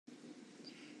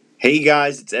Hey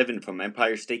guys, it's Evan from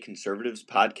Empire State Conservatives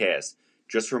Podcast.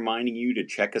 Just reminding you to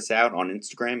check us out on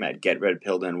Instagram at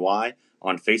GetRedPilledNY,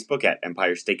 on Facebook at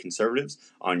Empire State Conservatives,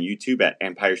 on YouTube at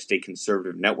Empire State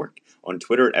Conservative Network, on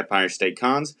Twitter at Empire State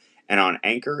Cons, and on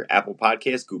Anchor, Apple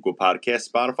Podcasts, Google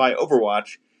Podcasts, Spotify,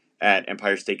 Overwatch at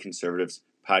Empire State Conservatives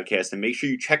Podcast. And make sure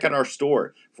you check out our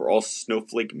store for all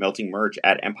snowflake melting merch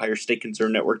at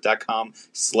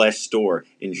EmpireStateConservativeNetwork.com/store.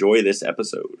 Enjoy this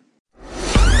episode.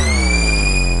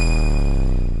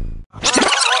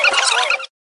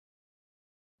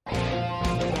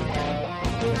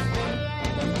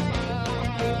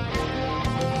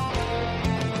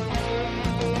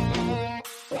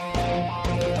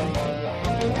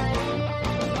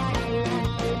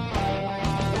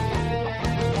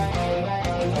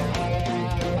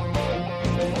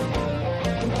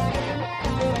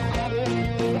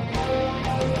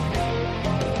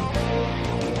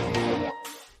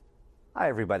 Hi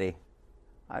everybody,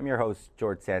 I'm your host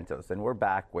George Santos and we're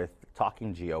back with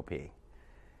Talking GOP.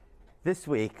 This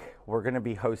week we're going to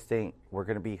be hosting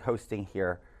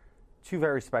here two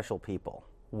very special people.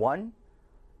 One,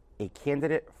 a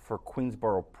candidate for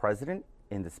Queensborough president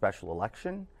in the special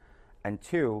election, and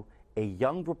two, a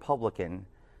young Republican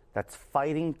that's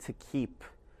fighting to keep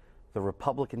the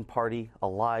Republican Party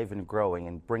alive and growing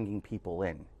and bringing people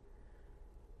in.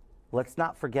 Let's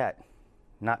not forget,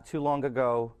 not too long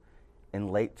ago, in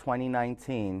late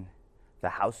 2019, the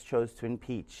House chose to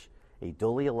impeach a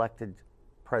duly elected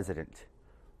president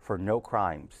for no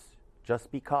crimes, just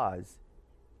because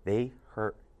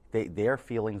their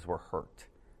feelings were hurt.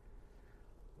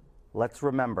 Let's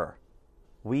remember,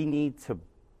 we need to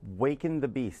waken the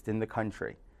beast in the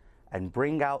country and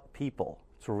bring out people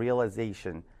to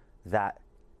realization that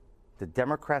the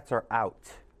Democrats are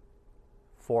out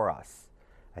for us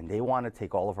and they want to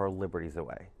take all of our liberties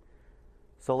away.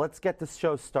 So let's get this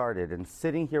show started. And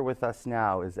sitting here with us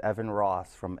now is Evan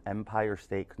Ross from Empire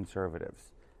State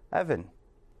Conservatives. Evan,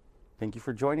 thank you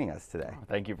for joining us today. Oh,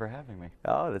 thank you for having me.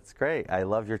 Oh, that's great. I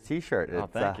love your T-shirt. Oh,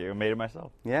 thank you. I made it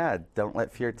myself. Yeah, don't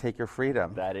let fear take your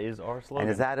freedom. That is our slogan.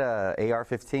 And is that a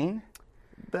AR-15?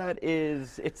 That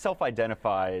is, it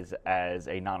self-identifies as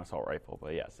a non-assault rifle,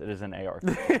 but yes, it is an AR.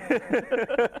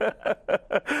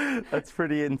 That's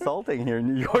pretty insulting here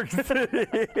in New York City.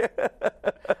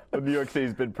 Well, New York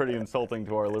City's been pretty insulting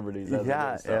to our liberties.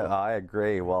 Yeah, I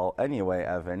agree. Well, anyway,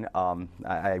 Evan,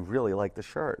 I really like the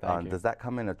shirt. Does that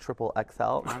come in a triple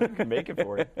XL? I can make it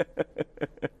for you.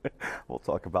 We'll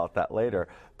talk about that later.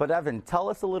 But Evan, tell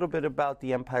us a little bit about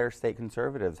the Empire State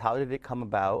Conservatives. How did it come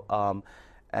about?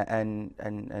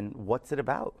 And what's it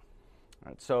about? All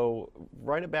right, so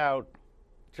right about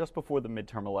just before the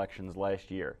midterm elections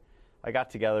last year, I got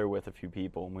together with a few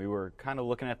people and we were kind of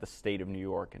looking at the state of New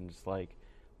York and just like,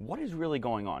 what is really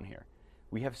going on here?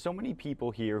 We have so many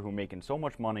people here who are making so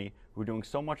much money, who are doing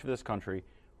so much for this country.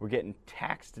 We're getting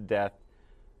taxed to death.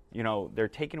 You know, they're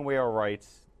taking away our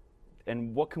rights.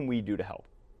 And what can we do to help?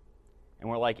 And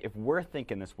we're like, if we're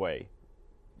thinking this way,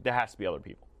 there has to be other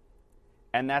people.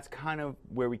 And that's kind of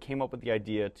where we came up with the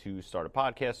idea to start a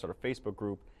podcast, start a Facebook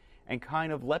group, and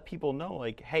kind of let people know,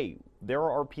 like, hey, there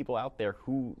are people out there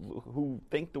who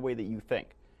think the way that you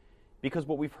think. Because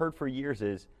what we've heard for years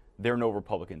is there are no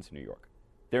Republicans in New York.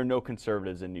 There are no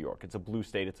conservatives in New York. It's a blue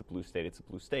state, it's a blue state, it's a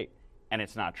blue state. And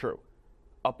it's not true.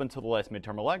 Up until the last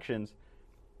midterm elections,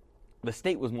 the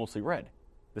state was mostly red.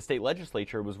 The state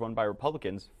legislature was run by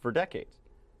Republicans for decades.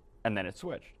 And then it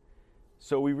switched.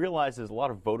 So we realize there's a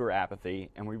lot of voter apathy,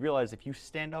 and we realize if you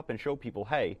stand up and show people,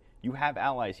 hey, you have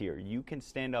allies here, you can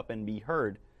stand up and be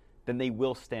heard, then they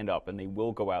will stand up and they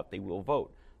will go out, they will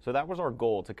vote. So that was our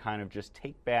goal, to kind of just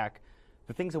take back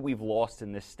the things that we've lost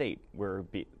in this state, where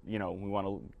we want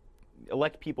to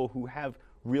elect people who have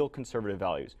real conservative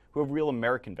values, who have real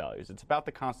American values. It's about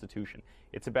the Constitution.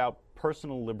 It's about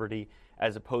personal liberty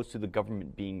as opposed to the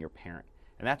government being your parent.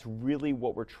 And that's really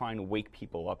what we're trying to wake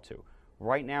people up to.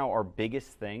 Right now, our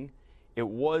biggest thing, it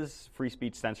was free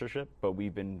speech censorship, but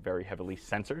we've been very heavily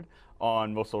censored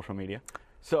on most social media.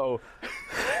 So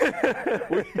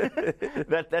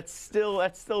that's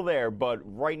still there. But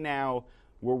right now,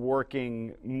 we're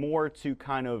working more to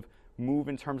kind of move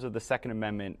in terms of the Second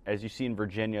Amendment. As you see in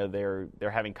Virginia, they're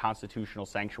having constitutional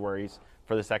sanctuaries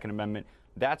for the Second Amendment.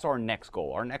 That's our next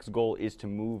goal. Our next goal is to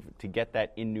move to get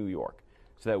that in New York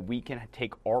so that we can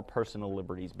take our personal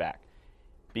liberties back.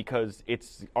 Because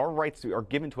our rights are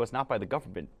given to us not by the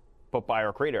government, but by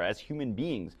our Creator. As human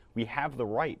beings, we have the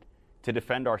right to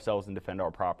defend ourselves and defend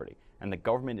our property. And the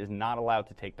government is not allowed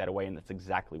to take that away, and that's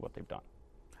exactly what they've done.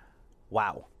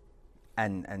 Wow.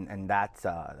 And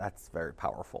that's very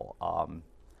powerful.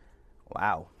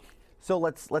 Wow. So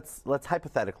let's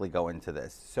hypothetically go into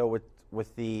this. So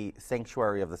with the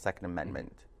sanctuary of the Second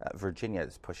Amendment, Virginia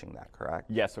is pushing that, correct?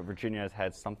 Yes, so Virginia has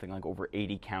had something like over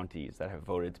 80 counties that have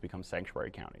voted to become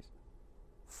sanctuary counties.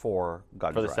 For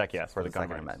gun rights. For the gun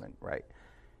Second rights. Amendment, right.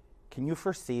 Can you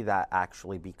foresee that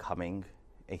actually becoming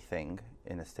a thing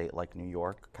in a state like New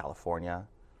York, California?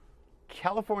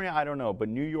 California, I don't know, but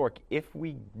New York, if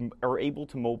we are able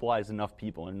to mobilize enough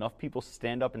people, and enough people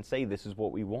stand up and say this is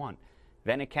what we want,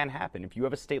 then it can happen. If you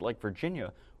have a state like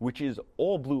Virginia, which is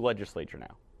all blue legislature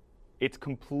now, it's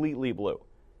completely blue,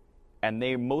 and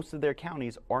most of their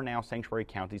counties are now sanctuary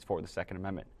counties for the Second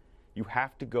Amendment. You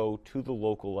have to go to the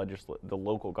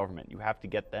local government. You have to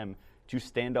get them to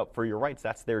stand up for your rights.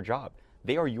 That's their job.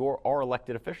 They are our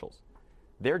elected officials.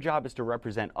 Their job is to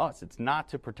represent us. It's not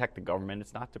to protect the government.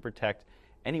 It's not to protect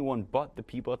anyone but the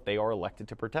people that they are elected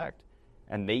to protect.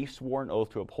 And they swore an oath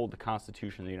to uphold the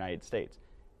Constitution of the United States.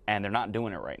 And they're not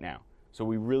doing it right now. So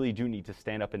we really do need to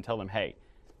stand up and tell them, hey,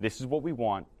 this is what we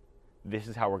want. This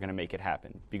is how we're going to make it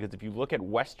happen. Because if you look at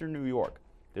Western New York,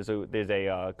 there's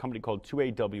a company called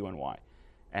 2AWNY,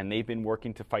 and they've been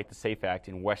working to fight the SAFE Act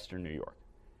in Western New York,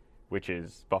 which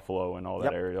is Buffalo and all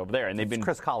that area over there. And they've been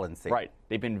Chris Collins. Right.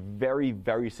 They've been very,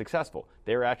 very successful.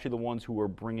 They're actually the ones who were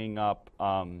bringing up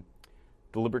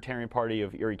the Libertarian Party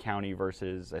of Erie County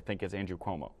versus, I think it's Andrew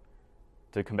Cuomo,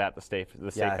 to combat the SAFE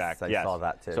Act. I saw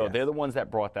that too. So they're the ones that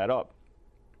brought that up.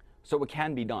 So it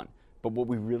can be done. But what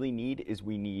we really need is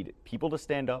we need people to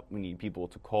stand up. We need people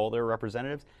to call their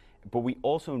representatives. But we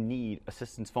also need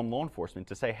assistance from law enforcement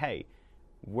to say, hey,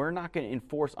 we're not going to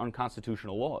enforce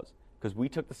unconstitutional laws because we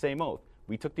took the same oath.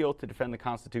 We took the oath to defend the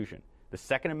Constitution. The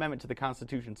Second Amendment to the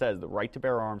Constitution says the right to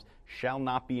bear arms shall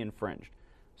not be infringed.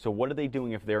 So what are they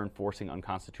doing if they're enforcing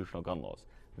unconstitutional gun laws?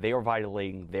 They are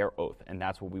violating their oath, and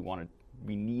that's what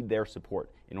we need their support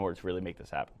in order to really make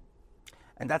this happen.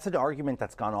 And that's an argument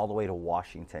that's gone all the way to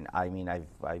Washington. I mean,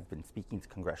 I've been speaking to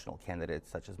congressional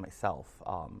candidates such as myself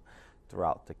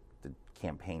throughout the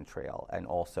campaign trail and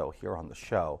also here on the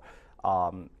show.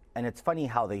 And it's funny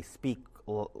how they speak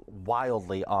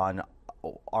wildly on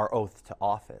our oath to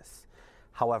office.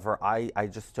 However, I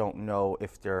just don't know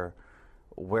if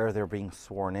where they're being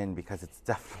sworn in, because it's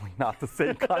definitely not the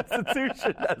same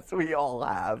Constitution as we all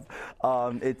have.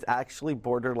 It's actually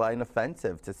borderline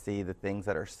offensive to see the things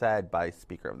that are said by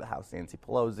Speaker of the House Nancy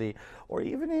Pelosi or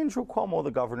even Andrew Cuomo,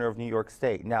 the governor of New York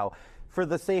State. Now, for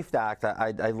the SAFE Act,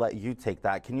 I let you take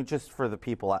that. Can you just, for the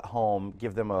people at home,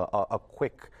 give them a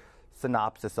quick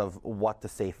synopsis of what the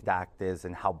SAFE Act is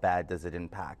and how bad does it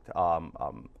impact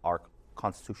our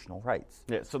constitutional rights?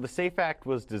 Yeah, so the SAFE Act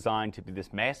was designed to be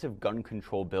this massive gun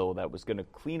control bill that was going to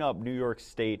clean up New York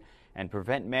State and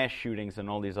prevent mass shootings and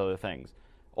all these other things.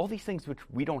 All these things which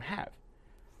we don't have.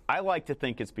 I like to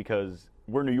think it's because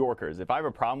we're New Yorkers. If I have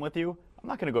a problem with you, I'm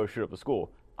not going to go shoot up a school.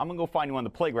 I'm going to go find you on the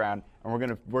playground, and we're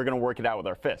going to work it out with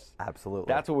our fists. Absolutely.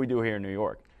 That's what we do here in New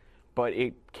York. But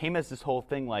it came as this whole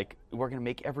thing like, we're going to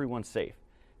make everyone safe.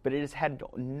 But it has had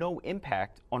no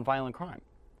impact on violent crime.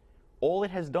 All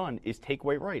it has done is take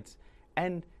away rights.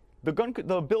 And the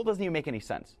bill doesn't even make any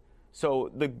sense. So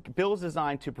the bill is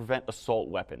designed to prevent assault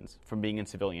weapons from being in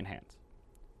civilian hands.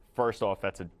 First off,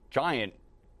 that's a giant,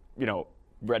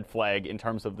 red flag in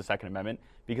terms of the Second Amendment,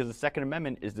 because the Second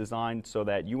Amendment is designed so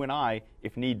that you and I,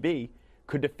 if need be,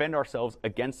 could defend ourselves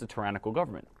against a tyrannical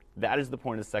government. That is the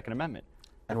point of the Second Amendment.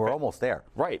 And we're almost there.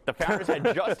 Right. The founders had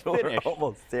just finished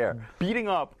almost there. beating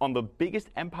up on the biggest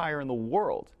empire in the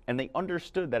world, and they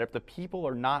understood that if the people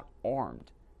are not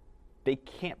armed, they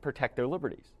can't protect their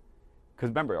liberties. Because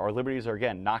remember, our liberties are,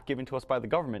 again, not given to us by the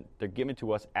government. They're given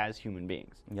to us as human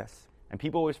beings. Yes. And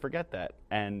people always forget that.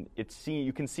 And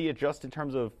you can see it just in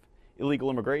terms of illegal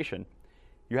immigration.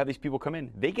 You have these people come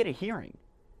in. They get a hearing.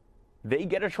 They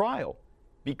get a trial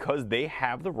because they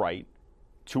have the right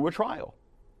to a trial.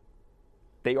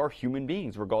 They are human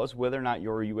beings. Regardless of whether or not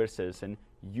you're a U.S. citizen,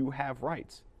 you have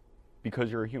rights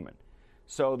because you're a human.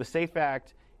 So the SAFE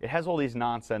Act, it has all these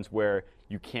nonsense where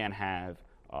you can't have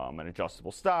an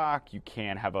adjustable stock, you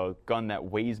can't have a gun that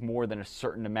weighs more than a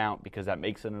certain amount because that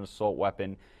makes it an assault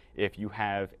weapon. If you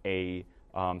have a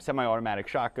semi-automatic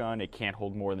shotgun, it can't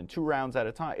hold more than 2 rounds at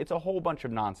a time. It's a whole bunch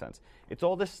of nonsense. It's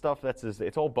all this stuff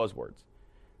it's all buzzwords.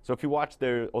 So if you watch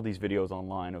all these videos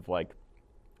online of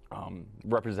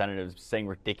representatives saying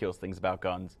ridiculous things about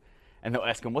guns, and they'll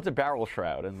ask them, what's a barrel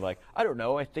shroud? And I don't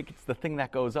know, I think it's the thing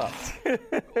that goes up.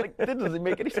 That doesn't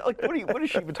make any sense. What is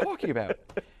she even talking about?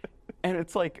 And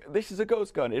it's this is a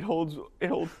ghost gun. It holds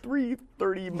 3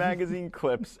 30 magazine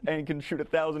clips and can shoot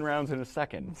 1,000 rounds in a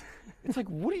second. It's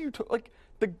what are you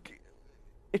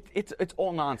It's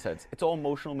all nonsense. It's all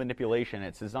emotional manipulation.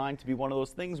 It's designed to be one of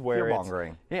those things where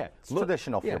fear-mongering. It's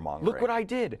Traditional fear-mongering. Look what I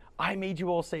did. I made you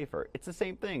all safer. It's the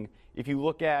same thing. If you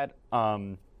look at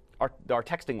our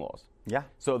texting laws. Yeah.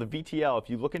 So the VTL, if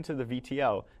you look into the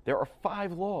VTL, there are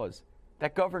 5 laws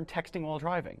that govern texting while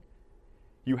driving.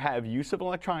 You have use of an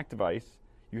electronic device.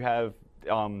 You have,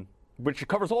 which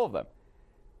covers all of them.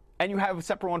 And you have a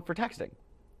separate one for texting.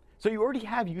 So you already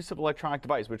have use of electronic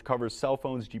device, which covers cell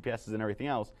phones, GPSs, and everything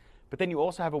else. But then you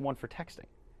also have a one for texting.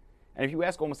 And if you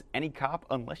ask almost any cop,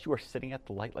 unless you are sitting at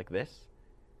the light like this,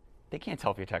 they can't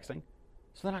tell if you're texting.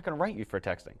 So they're not going to write you for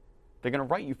texting. They're going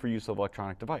to write you for use of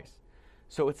electronic device.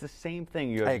 So it's the same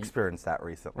thing. I experienced that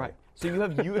recently. Right. So you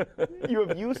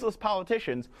have useless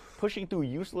politicians pushing through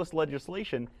useless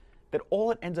legislation that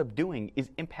all it ends up doing is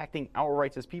impacting our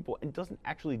rights as people and doesn't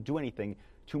actually do anything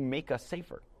to make us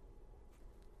safer.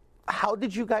 How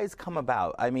did you guys come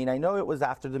about? I mean, I know it was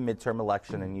after the midterm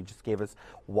election, and you just gave us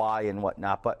why and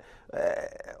whatnot. But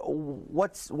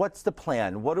what's the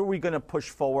plan? What are we going to push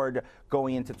forward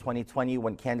going into 2020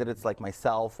 when candidates like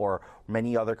myself or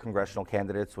many other congressional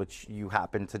candidates, which you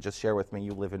happen to just share with me,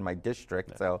 you live in my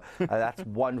district, so that's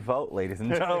one vote, ladies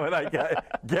and gentlemen, I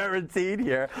get guaranteed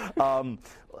here.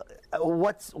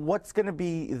 What's going to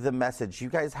be the message? You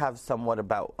guys have somewhat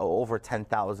about over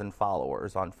 10,000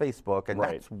 followers on Facebook, and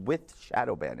right. That's with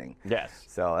shadow banning. Yes.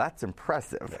 So that's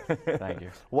impressive. Yes. Thank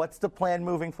you. What's the plan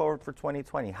moving forward for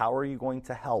 2020? How are you going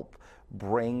to help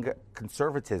bring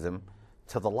conservatism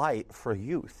to the light for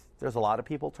youth? There's a lot of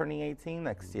people turning 18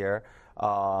 next year.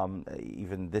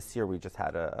 Even this year, we just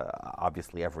had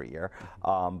obviously every year.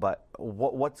 But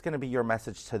what's going to be your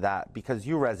message to that? Because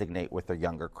you resonate with a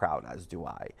younger crowd, as do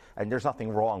I. And there's nothing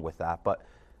wrong with that. But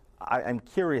I'm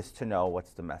curious to know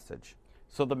what's the message.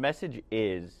 So the message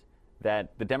is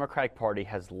that the Democratic Party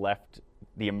has left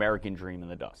the American dream in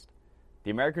the dust.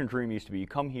 The American dream used to be you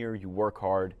come here, you work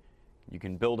hard, you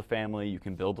can build a family, you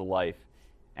can build a life,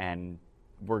 and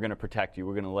we're going to protect you.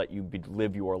 We're going to let you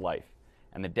live your life.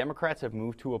 And the Democrats have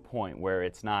moved to a point where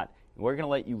it's not, we're going to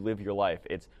let you live your life.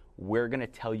 It's, we're going to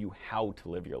tell you how to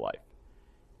live your life.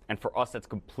 And for us, that's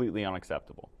completely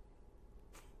unacceptable.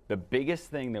 The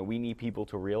biggest thing that we need people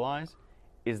to realize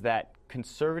is that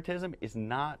conservatism is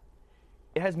not,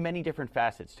 it has many different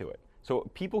facets to it. So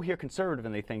people hear conservative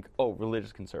and they think, oh,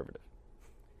 religious conservative.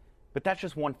 But that's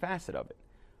just one facet of it.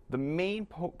 The main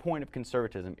point of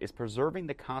conservatism is preserving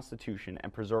the Constitution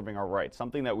and preserving our rights,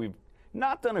 something that we've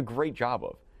not done a great job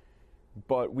of.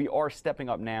 But we are stepping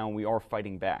up now and we are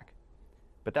fighting back.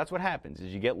 But that's what happens,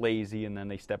 is you get lazy and then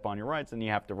they step on your rights and you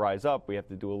have to rise up. We have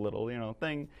to do a little,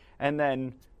 thing. And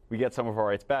then we get some of our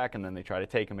rights back and then they try to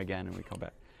take them again and we come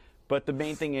back. But the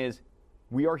main thing is,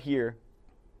 we are here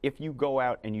if you go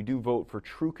out and you do vote for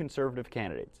true conservative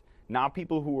candidates. Not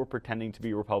people who are pretending to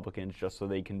be Republicans just so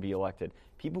they can be elected.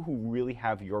 People who really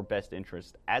have your best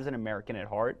interest as an American at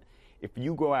heart. If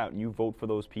you go out and you vote for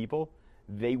those people,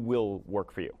 they will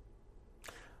work for you.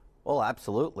 Well,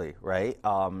 absolutely, right?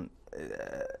 To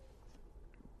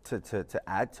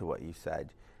add to what you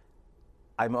said,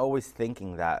 I'm always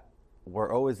thinking that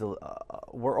we're always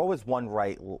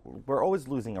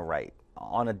losing a right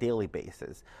on a daily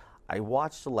basis. I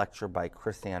watched a lecture by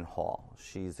KrisAnne Hall.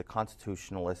 She's a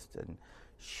constitutionalist, and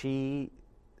she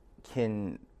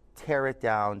can tear it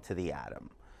down to the atom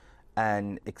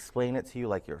and explain it to you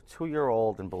like you're a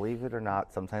 2-year-old, and believe it or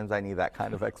not, sometimes I need that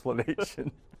kind of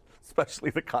explanation, especially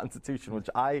the Constitution, which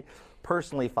I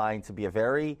personally find to be a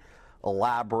very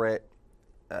elaborate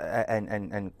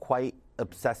and quite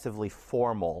obsessively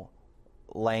formal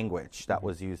language that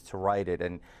was used to write it.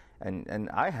 And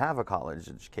I have a college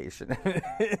education.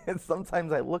 And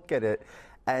sometimes I look at it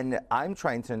and I'm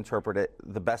trying to interpret it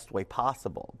the best way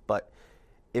possible. But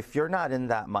if you're not in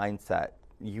that mindset,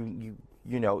 you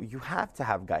have to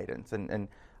have guidance. And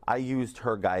I used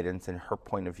her guidance and her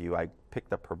point of view. I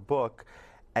picked up her book,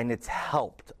 and it's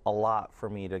helped a lot for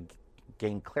me to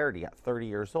gain clarity. At 30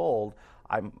 years old,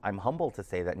 I'm humbled to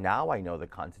say that now I know the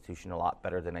Constitution a lot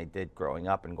better than I did growing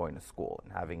up and going to school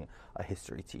and having a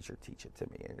history teacher teach it to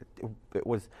me. It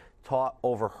was taught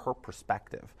over her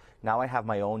perspective. Now I have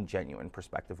my own genuine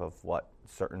perspective of what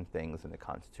certain things in the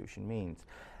Constitution means.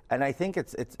 And I think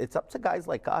it's up to guys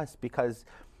like us because,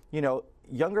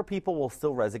 younger people will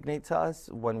still resonate to us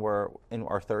when we're in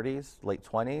our 30s, late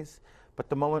 20s. But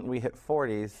the moment we hit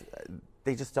 40s,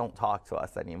 they just don't talk to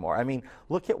us anymore. I mean,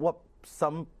 look at what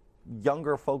some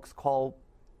younger folks call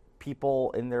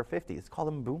people in their 50s, call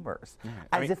them boomers,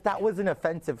 if that was an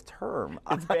offensive term.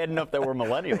 It's bad enough that we're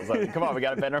millennials. I mean, come on, we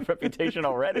got a better reputation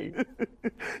already.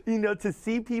 To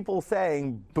see people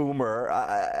saying boomer,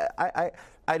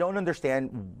 I I don't understand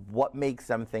what makes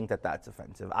them think that that's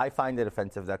offensive. I find it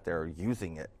offensive that they're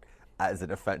using it as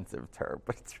an offensive term,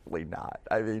 but it's really not.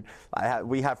 I mean,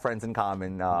 we have friends in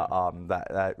common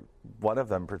that one of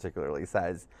them particularly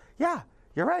says, yeah,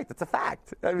 you're right. That's a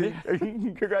fact. I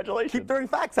mean, congratulations. Keep throwing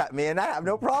facts at me, and I have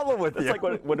no problem with you. It's like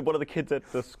when one of the kids at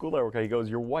the school I work at, he goes,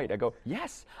 "You're white." I go,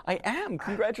 "Yes, I am.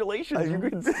 Congratulations. You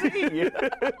can see. You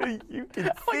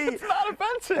can see. It's not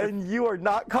offensive. And you are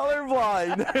not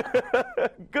colorblind.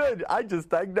 Good. I just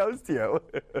diagnosed you."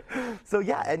 So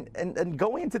yeah, and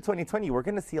going into 2020, we're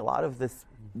going to see a lot of this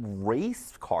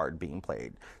race card being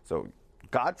played. So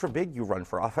God forbid you run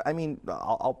for office. I mean,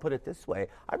 I'll put it this way.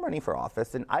 I'm running for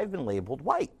office, and I've been labeled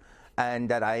white, and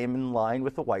that I am in line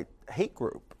with the white hate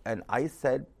group. And I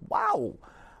said, wow,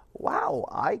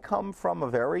 I come from a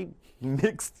very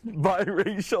mixed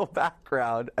biracial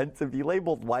background, and to be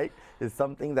labeled white is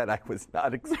something that I was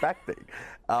not expecting.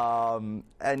 And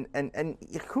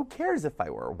who cares if I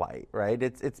were white, right?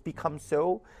 It's become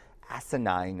so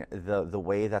asinine, the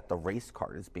way that the race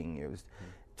card is being used.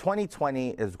 2020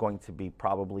 is going to be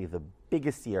probably the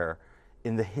biggest year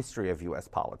in the history of U.S.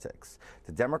 politics.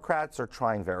 The Democrats are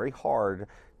trying very hard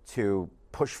to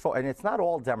push forward, and it's not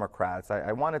all Democrats.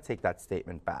 I want to take that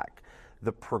statement back.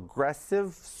 The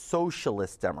progressive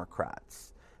socialist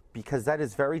Democrats, because that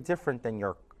is very different than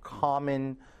your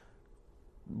common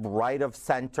right of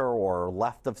center or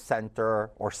left of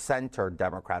center or center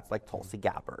Democrats like Tulsi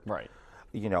Gabbard. Right.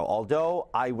 You know, although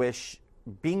I wish,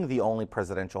 being the only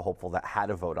presidential hopeful that had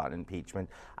a vote on impeachment,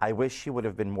 I wish she would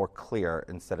have been more clear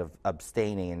instead of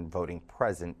abstaining and voting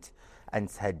present and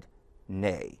said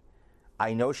nay.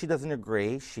 I know she doesn't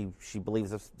agree. She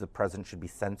believes the president should be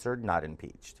censored, not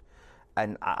impeached.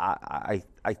 And I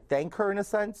thank her in a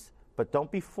sense, but don't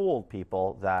be fooled,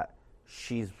 people, that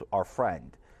she's our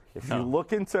friend. If you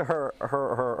look into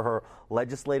her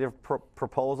legislative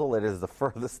proposal, it is the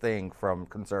furthest thing from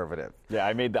conservative. Yeah,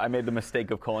 I made the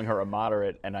mistake of calling her a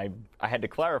moderate, and I had to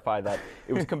clarify that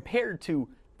it was compared to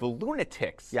the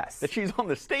lunatics that she's on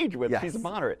the stage with. She's a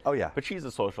moderate. Oh yeah. But she's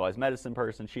a socialized medicine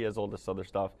person. She has all this other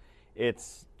stuff.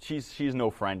 She's no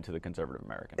friend to the conservative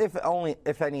American.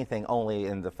 If anything, only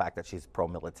in the fact that she's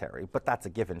pro-military. But that's a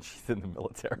given. She's in the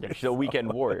military. Yeah, she's a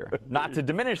weekend warrior. Not to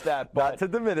diminish that, but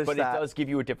it does give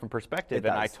you a different perspective.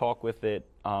 And I talk with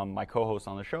my co-host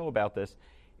on the show about this,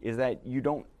 is that you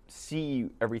don't see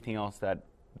everything else that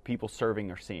people serving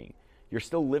are seeing. You're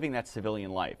still living that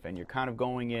civilian life, and you're kind of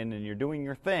going in and you're doing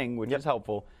your thing, which is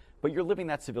helpful, but you're living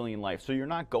that civilian life. So you're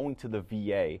not going to the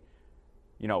VA,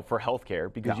 for health care,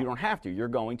 because you don't have to. You're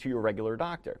going to your regular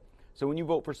doctor. So when you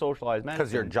vote for socialized medicine,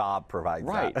 because your job provides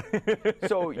that.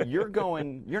 So you're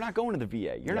not going to the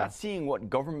VA. You're not seeing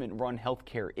what government-run health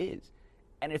care is.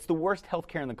 And it's the worst health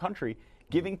care in the country,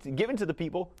 given to the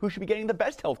people who should be getting the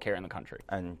best health care in the country.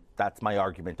 And that's my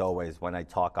argument always when I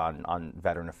talk on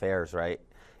veteran affairs, right?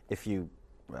 If you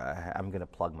I'm going to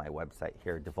plug my website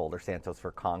here,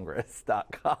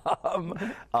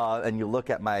 DeVolderSantosForCongress.com. And you look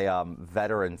at my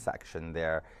veteran section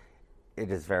there,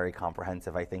 it is very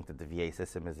comprehensive. I think that the VA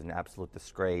system is an absolute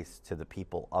disgrace to the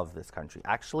people of this country.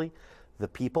 Actually, the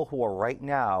people who are right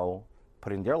now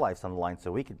putting their lives on the line so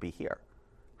we could be here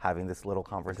having this little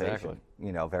conversation,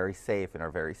 very safe in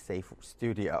our very safe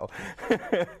studio.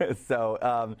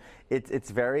 So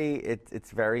it's very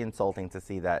insulting to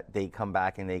see that they come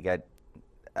back and they get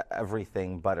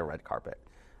everything but a red carpet.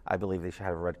 I believe they should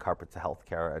have a red carpet to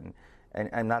healthcare, and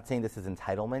I'm not saying this is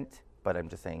entitlement, but I'm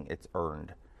just saying it's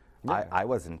earned. Yeah. I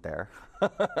wasn't there.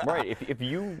 Right. If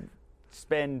you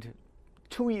spend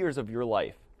 2 years of your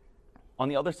life on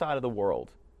the other side of the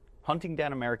world, hunting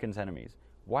down Americans' enemies,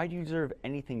 why do you deserve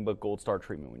anything but Gold Star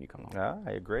treatment when you come home? Yeah,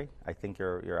 I agree. I think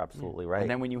you're absolutely right.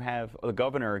 And then when you have the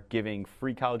governor giving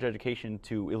free college education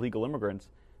to illegal immigrants,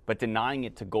 but denying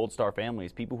it to Gold Star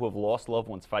families, people who have lost loved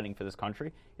ones fighting for this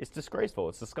country, it's disgraceful.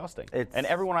 It's disgusting. And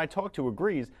everyone I talk to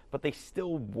agrees, but they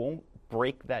still won't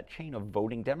break that chain of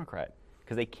voting Democrat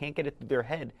because they can't get it through their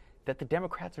head that the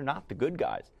Democrats are not the good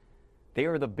guys. They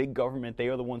are the big government. They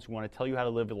are the ones who want to tell you how to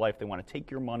live your life. They want to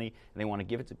take your money, and they want to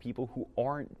give it to people who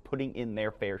aren't putting in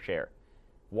their fair share.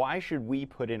 Why should we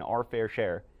put in our fair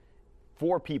share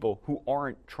for people who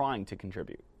aren't trying to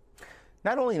contribute?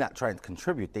 Not only not trying to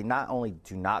contribute, they not only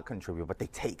do not contribute, but they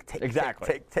take,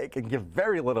 and give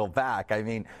very little back. I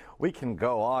mean, we can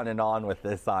go on and on with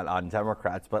this on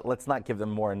Democrats, but let's not give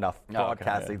them enough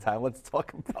broadcasting time. Let's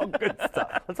talk about good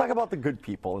stuff. Let's talk about the good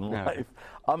people in life.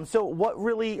 So what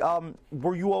really,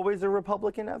 were you always a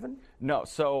Republican, Evan? No,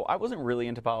 so I wasn't really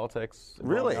into politics.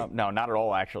 Really? No, not at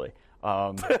all, actually.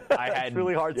 It's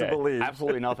really hard to believe.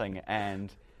 Absolutely nothing.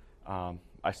 And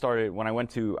I started when I went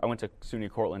to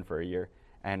SUNY Cortland for a year,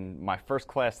 And my first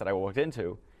class that I walked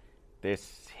into,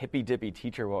 this hippy-dippy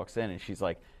teacher walks in, and she's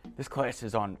like, this class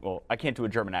is on, well, I can't do a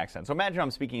German accent. So imagine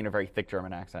I'm speaking in a very thick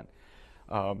German accent.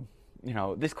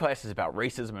 This class is about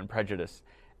racism and prejudice.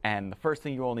 And the first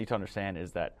thing you all need to understand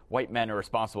is that white men are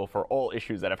responsible for all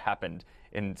issues that have happened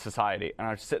in society. And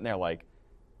I was sitting there like,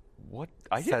 what?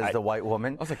 Says the white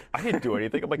woman. I was like, I didn't do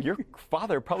anything. I'm like, your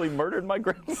father probably murdered my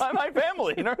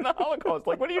family during the Holocaust.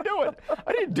 Like, what are you doing?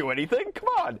 I didn't do anything. Come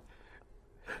on.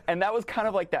 And that was kind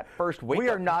of like that first wake-up. We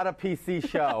are not a PC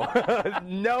show.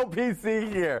 No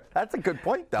PC here. That's a good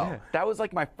point, though. That was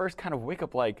like my first kind of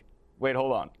wake-up, like, wait,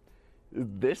 hold on. Is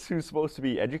this who's supposed to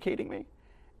be educating me?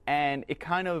 And it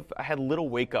kind of, I had little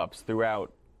wake-ups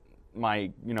throughout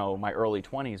my early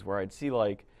 20s where I'd see,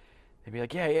 like, they'd be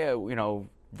like, yeah,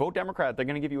 vote Democrat, they're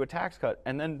going to give you a tax cut.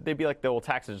 And then they'd be like, the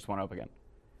taxes just went up again.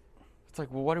 It's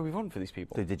like, well, why are we voting for these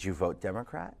people? So did you vote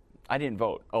Democrat? I didn't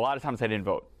vote. A lot of times I didn't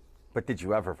vote. But did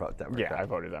you ever vote Democrat? Yeah, I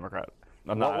voted Democrat.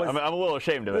 I'm a little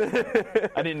ashamed of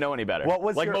it. I didn't know any better.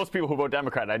 Most people who vote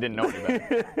Democrat, I didn't know any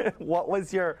better. What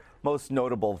was your most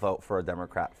notable vote for a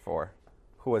Democrat for?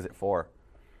 Who was it for?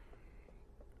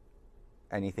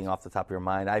 Anything off the top of your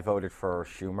mind? I voted for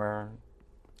Schumer.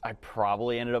 I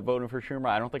probably ended up voting for Schumer.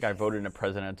 I don't think I voted in a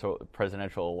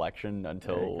presidential election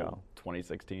until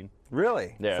 2016.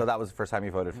 Really? Yeah. So that was the first time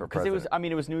you voted for president? Because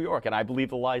it was New York, and I believe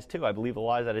the lies too. I believe the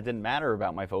lies that it didn't matter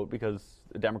about my vote because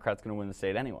the Democrats going to win the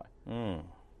state anyway.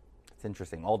 It's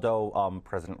interesting. Although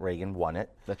President Reagan won it.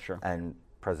 That's true. And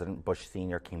President Bush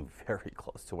Sr. came very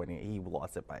close to winning it. He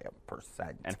lost it by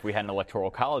 1%. And if we had an electoral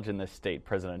college in this state,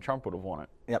 President Trump would have won it.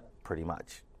 Yep, pretty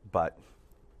much. But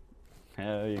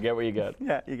you get what you get.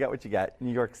 Yeah, you get what you get.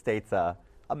 New York State's a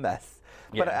mess.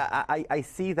 Yeah. But I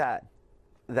see that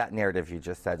narrative you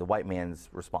just said. The white man's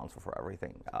responsible for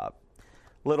everything.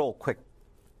 Little quick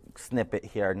snippet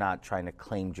here, not trying to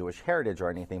claim Jewish heritage or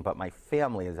anything, but my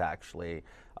family is actually,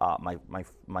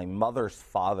 my mother's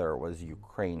father was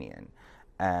Ukrainian.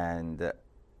 And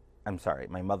I'm sorry,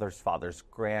 my mother's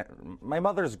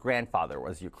grandfather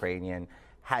was Ukrainian,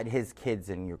 had his kids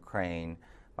in Ukraine.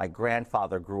 My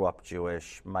grandfather grew up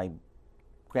Jewish. My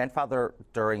grandfather,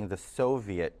 during the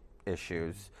Soviet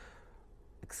issues,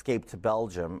 escaped to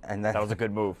Belgium. And then that was a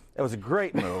good move. It was a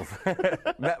great move.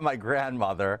 Met my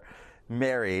grandmother,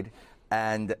 married,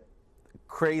 and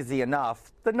crazy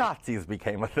enough, the Nazis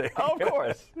became a thing. Oh, of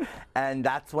course. And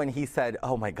that's when he said,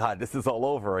 oh my God, this is all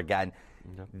over again.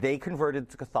 Yep. They converted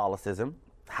to Catholicism,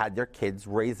 had their kids,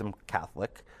 raised them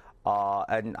Catholic.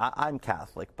 And I'm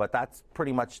Catholic, but that's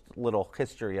pretty much little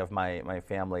history of my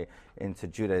family into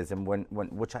Judaism,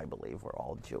 which I believe we're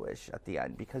all Jewish at the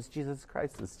end because Jesus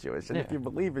Christ is Jewish. And if you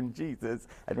believe in Jesus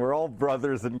and we're all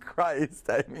brothers in Christ,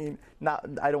 I mean,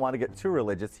 I don't want to get too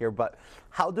religious here, but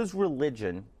how does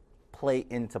religion play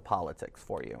into politics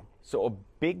for you? So a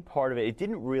big part of it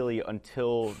didn't really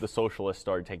until the socialists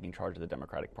started taking charge of the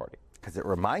Democratic Party. Because it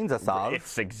reminds us of...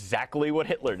 It's exactly what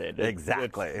Hitler did.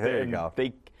 Exactly. There you go.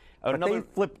 They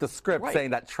flipped the script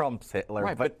saying that Trump's Hitler.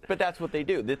 Right, but that's what they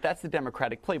do. That's the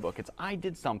Democratic playbook. It's I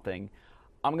did something,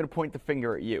 I'm going to point the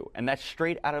finger at you. And that's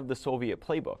straight out of the Soviet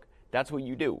playbook. That's what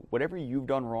you do. Whatever you've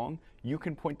done wrong, you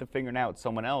can point the finger now at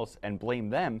someone else and blame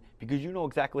them because you know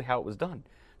exactly how it was done.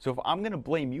 So if I'm going to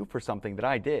blame you for something that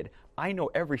I did, I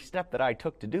know every step that I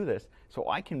took to do this, so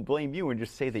I can blame you and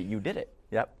just say that you did it.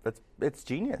 Yep, it's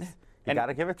genius. You got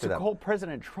to give it to them. To call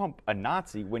President Trump a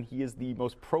Nazi when he is the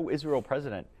most pro-Israel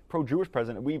president, pro-Jewish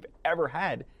president we've ever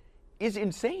had is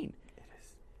insane. It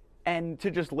is. And to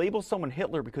just label someone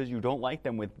Hitler because you don't like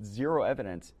them with zero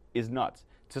evidence is nuts.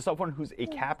 To someone who's a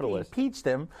capitalist. They impeached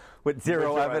him with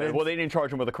zero evidence. Well, they didn't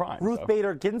charge him with a crime. Ruth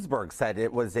Bader Ginsburg said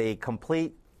it was a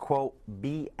complete, quote,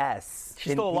 BS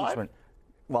She's still alive?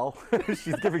 Well,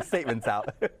 she's giving statements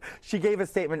out. She gave a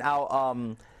statement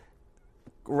out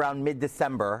around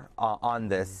mid-December on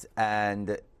this,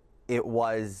 and it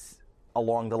was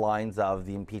along the lines of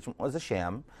the impeachment was a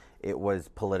sham. It was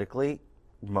politically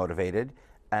motivated.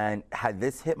 And had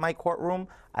this hit my courtroom,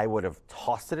 I would have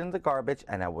tossed it in the garbage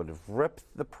and I would have ripped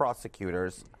the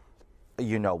prosecutors.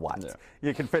 You know what? Yeah.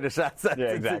 You can finish that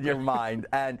sentence in your mind.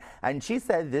 And she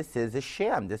said, this is a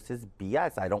sham. This is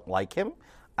BS. I don't like him.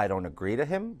 I don't agree to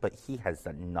him, but he has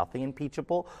done nothing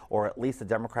impeachable, or at least the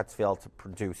Democrats failed to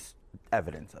produce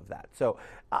evidence of that. So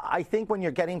I think when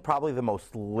you're getting probably the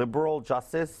most liberal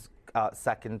justice,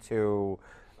 second to,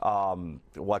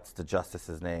 what's the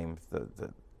justice's name?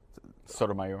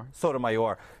 Sotomayor.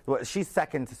 Sotomayor. Well, she's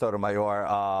second to Sotomayor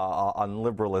on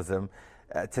liberalism.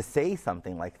 to say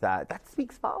something like that, that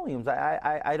speaks volumes.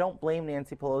 I don't blame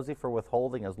Nancy Pelosi for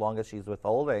withholding, as long as she's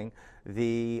withholding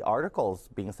the articles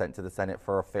being sent to the Senate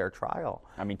for a fair trial.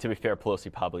 I mean, to be fair,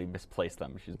 Pelosi probably misplaced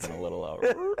them. She's been a little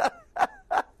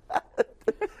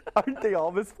Aren't they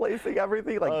all misplacing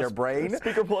everything, like their brain?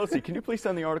 Speaker Pelosi, can you please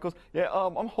send the articles? Yeah,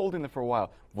 I'm holding them for a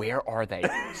while. Where are they?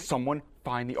 Someone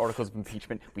find the articles of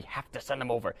impeachment. We have to send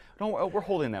them over. Don't, we're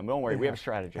holding them. Don't worry. We have a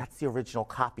strategy. That's the original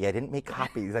copy. I didn't make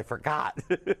copies. I forgot.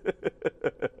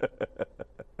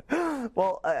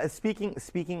 Well,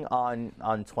 speaking on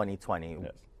 2020,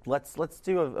 yes. Let's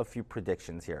do a few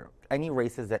predictions here. Any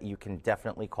races that you can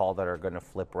definitely call that are going to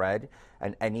flip red,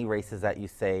 and any races that you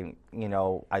say,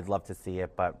 I'd love to see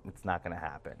it, but it's not going to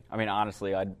happen. I mean,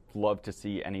 honestly, I'd love to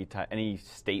see any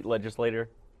state legislator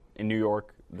in New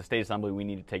York, the state assembly we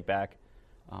need to take back.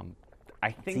 I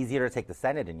think it's easier to take the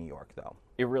Senate in New York, though.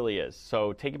 It really is.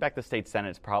 So taking back the state Senate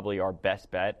is probably our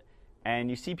best bet. And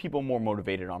you see people more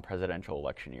motivated on presidential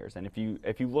election years. And if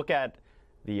you look at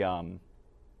the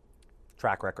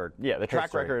track record. Yeah, the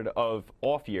track record of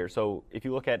off years. So if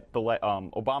you look at the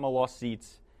Obama lost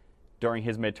seats during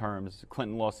his midterms,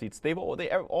 Clinton lost seats.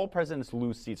 All presidents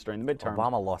lose seats during the midterms.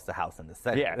 Obama lost the House and the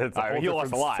Senate. Yeah, he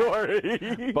lost a lot.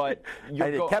 Story. But and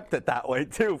it kept it that way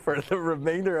too for the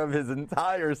remainder of his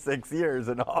entire 6 years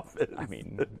in office. I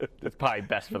mean, it's probably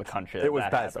best for the country. It was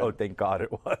best. Happened. Oh, thank God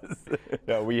it was.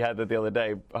 No, we had that the other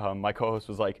day. My co-host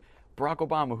was like, Barack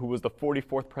Obama, who was the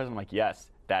 44th president. I'm like,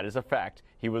 yes, that is a fact.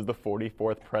 He was the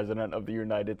 44th president of the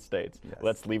United States. Yes.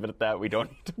 Let's leave it at that. We don't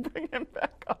need to bring him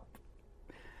back up.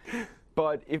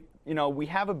 But if we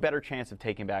have a better chance of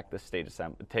taking back the state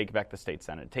assembly, taking back the state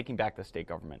Senate, taking back the state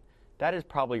government, that is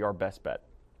probably our best bet.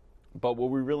 But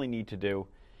what we really need to do,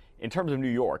 in terms of New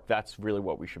York, that's really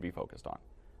what we should be focused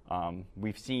on.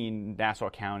 We've seen Nassau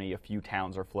County, a few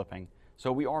towns are flipping,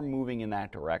 so we are moving in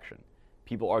that direction.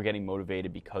 People are getting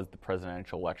motivated because the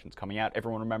presidential election's coming out.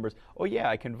 Everyone remembers, oh yeah,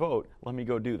 I can vote. Let me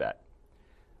go do that.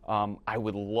 I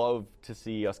would love to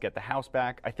see us get the House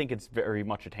back. I think it's very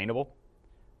much attainable.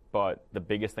 But the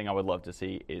biggest thing I would love to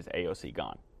see is AOC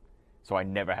gone. So I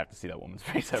never have to see that woman's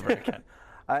face ever again.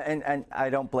 And I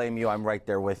don't blame you. I'm right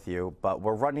there with you. But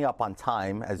we're running up on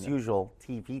time. As usual,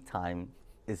 TV time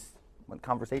is when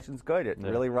conversation's good. It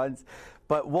really runs.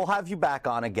 But we'll have you back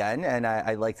on again. And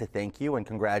I'd like to thank you and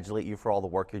congratulate you for all the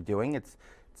work you're doing. It's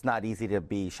not easy to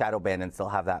be shadow banned and still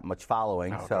have that much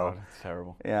following. Oh, so God, it's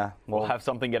terrible. Yeah. We'll have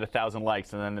something get 1,000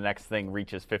 likes, and then the next thing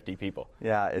reaches 50 people.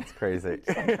 Yeah, it's crazy.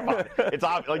 It's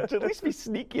obvious. At least be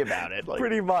sneaky about it.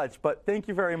 Pretty much. But thank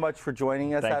you very much for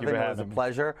joining us, Evan. It was a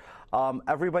pleasure.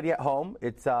 Everybody at home,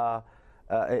 it's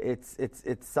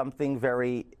something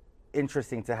very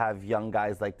interesting to have young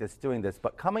guys like this doing this.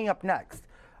 But coming up next,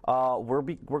 we're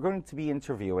going to be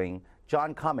interviewing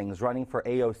John Cummings, running for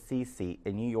AOC seat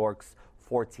in New York's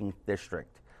 14th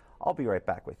district. I'll be right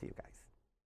back with you guys.